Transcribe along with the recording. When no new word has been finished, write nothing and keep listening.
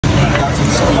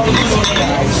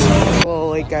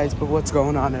Hello, late guys, but what's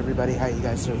going on, everybody? How you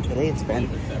guys doing today? It's Ben,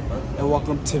 and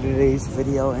welcome to today's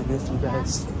video. And if you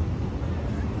guys,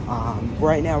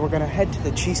 right now we're gonna head to the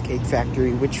Cheesecake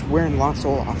Factory, which we're in Los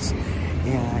Olas,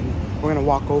 and we're gonna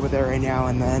walk over there right now,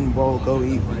 and then we'll go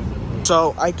eat.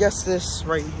 So I guess this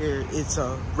right here is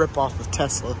a rip-off of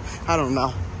Tesla. I don't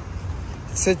know.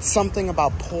 It said something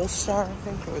about Polestar. I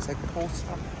think it was like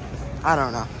Polestar. I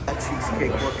don't know. That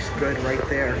cheesecake looks good right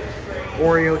there.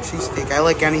 Oreo cheesecake. I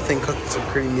like anything cookies and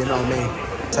cream, you know me.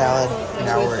 Salad.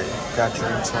 Now we're got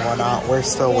drinks and whatnot. We're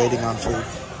still waiting on food.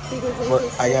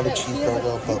 I got a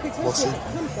cheeseburger, but we'll see.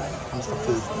 Comes the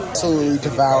food. Absolutely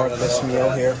devoured this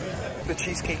meal here. The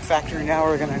Cheesecake Factory. Now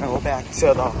we're gonna go back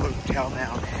to the hotel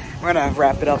now. We're gonna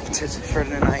wrap it up for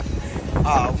the night.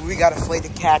 We got a flight to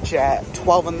catch at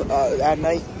 12 at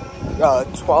night.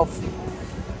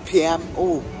 12 p.m.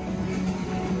 Ooh.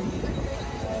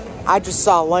 I just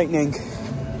saw lightning.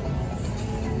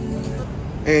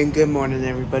 And good morning,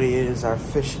 everybody. It is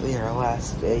officially our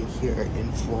last day here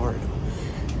in Florida.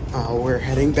 We're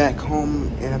heading back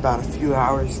home in about a few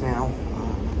hours now.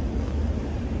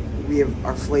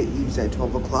 Our flight leaves at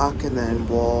 12 o'clock, and then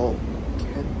we'll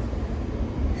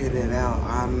hit it out.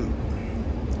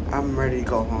 I'm ready to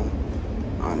go home.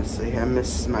 Honestly, I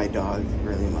miss my dog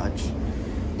really much.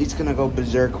 He's gonna go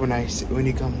berserk when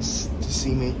he comes to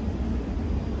see me.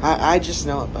 I just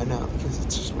know it by now because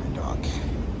it's just my dog.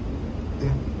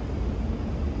 Yeah.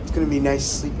 It's gonna be nice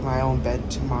to sleep in my own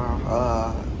bed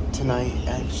tonight,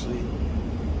 actually.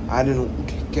 I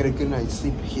didn't get a good night's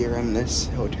sleep here in this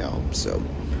hotel, so.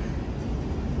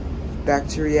 Back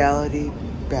to reality,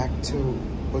 back to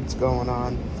what's going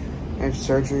on. I have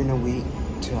surgery in a week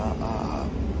to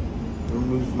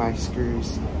remove my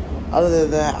screws. Other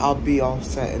than that, I'll be all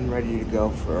set and ready to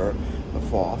go for the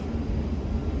fall.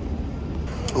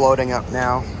 Loading up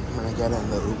now. I'm gonna get in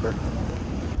the Uber.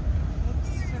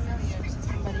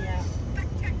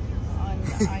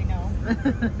 I know.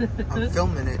 I'm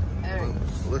filming it.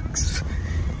 Looks.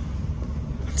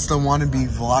 It's the wannabe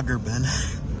vlogger, Ben.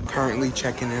 Currently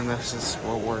checking in. This is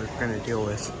what we're gonna deal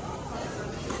with.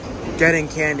 Getting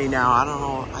candy now. I don't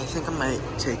know. I think I might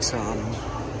take some.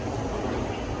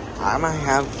 I might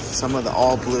have some of the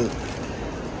all blue.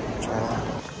 Try that.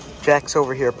 Jack's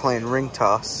over here playing ring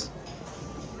toss.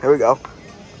 Here we go.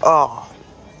 Oh.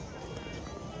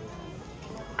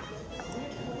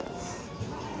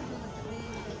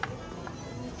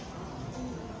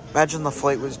 Imagine the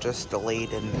flight was just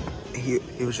delayed and he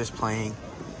was just playing.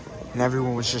 And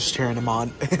everyone was just cheering him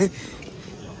on.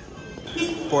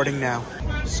 Boarding now.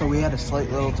 So we had a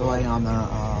slight little delay on the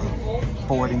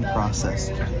boarding process.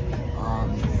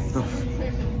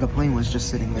 The plane was just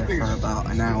sitting there for about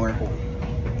an hour.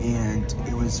 And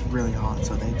it was really hot,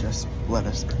 so they just let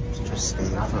us just stay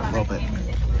there for a little bit.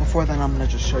 Before then, I'm gonna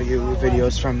just show you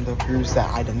videos from the cruise that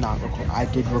I did not record. I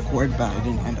did record, but I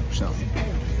didn't end up showing.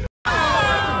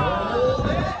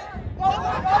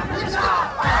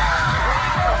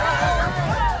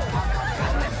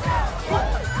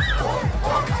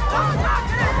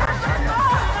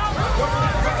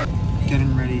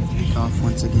 Getting ready to take off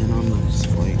once again on this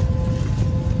flight.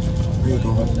 Here you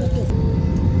go.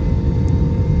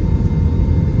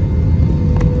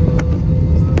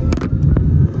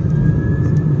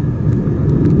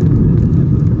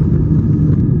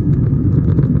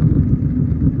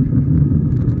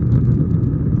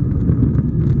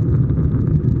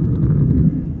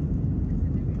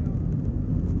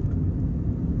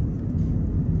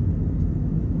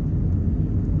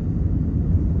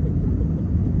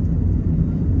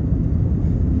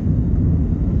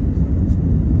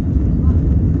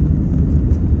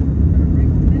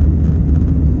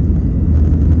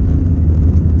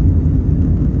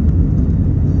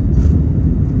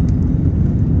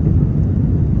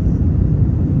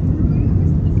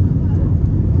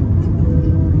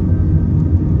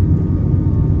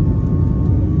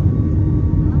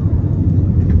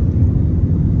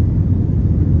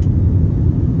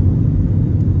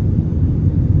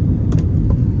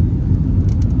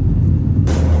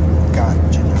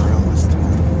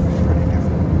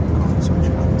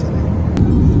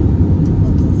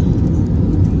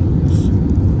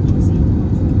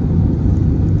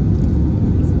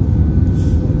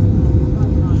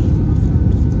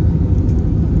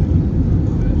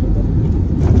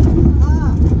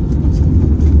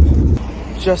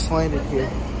 Just landed here.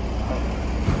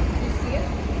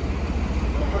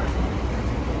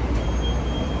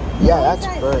 Yeah, that's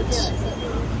birds.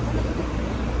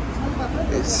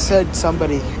 It said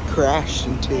somebody crashed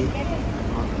into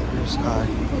this car,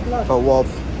 but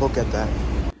we'll get that.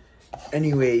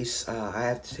 Anyways, I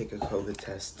have to take a COVID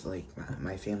test. Like,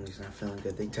 my family's not feeling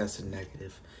good. They tested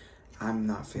negative. I'm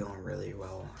not feeling really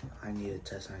well. I need to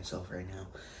test myself right now.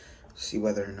 See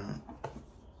whether or not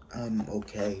I'm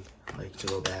okay, like, to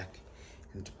go back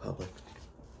into public.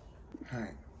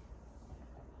 Alright.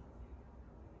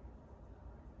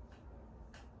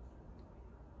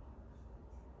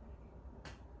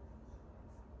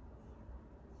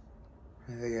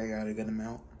 I think I got a good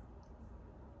amount.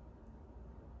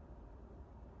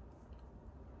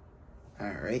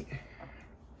 Alright.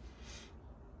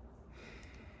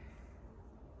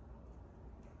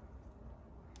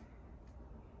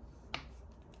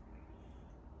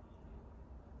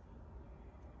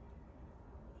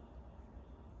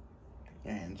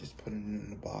 And just put it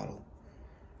in the bottle,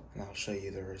 and I'll show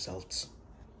you the results.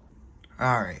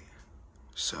 Alright,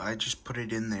 so I just put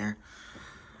it in there.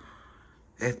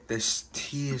 If this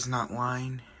T is not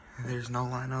line, there's no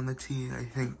line on the T, I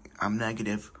think I'm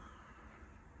negative.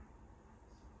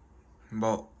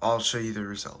 Well, I'll show you the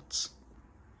results.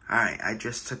 Alright, I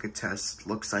just took a test.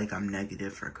 Looks like I'm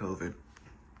negative for COVID.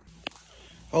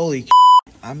 Holy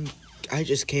I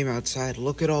just came outside.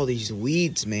 Look at all these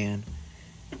weeds, man.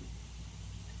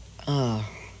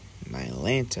 My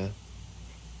Atlanta.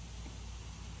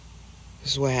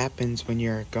 This is what happens when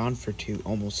you're gone for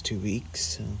almost 2 weeks.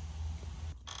 So.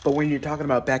 But when you're talking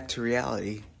about back to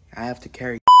reality, I have to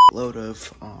carry a load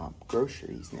of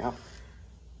groceries now.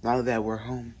 Now that we're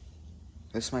home.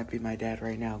 This might be my dad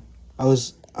right now. I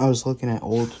was looking at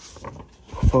old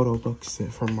photo books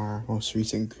from our most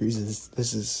recent cruises.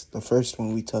 This is the first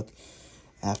one we took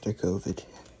after COVID.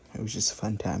 It was just a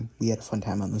fun time. We had a fun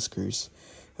time on this cruise.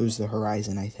 It was the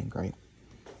Horizon, I think, right?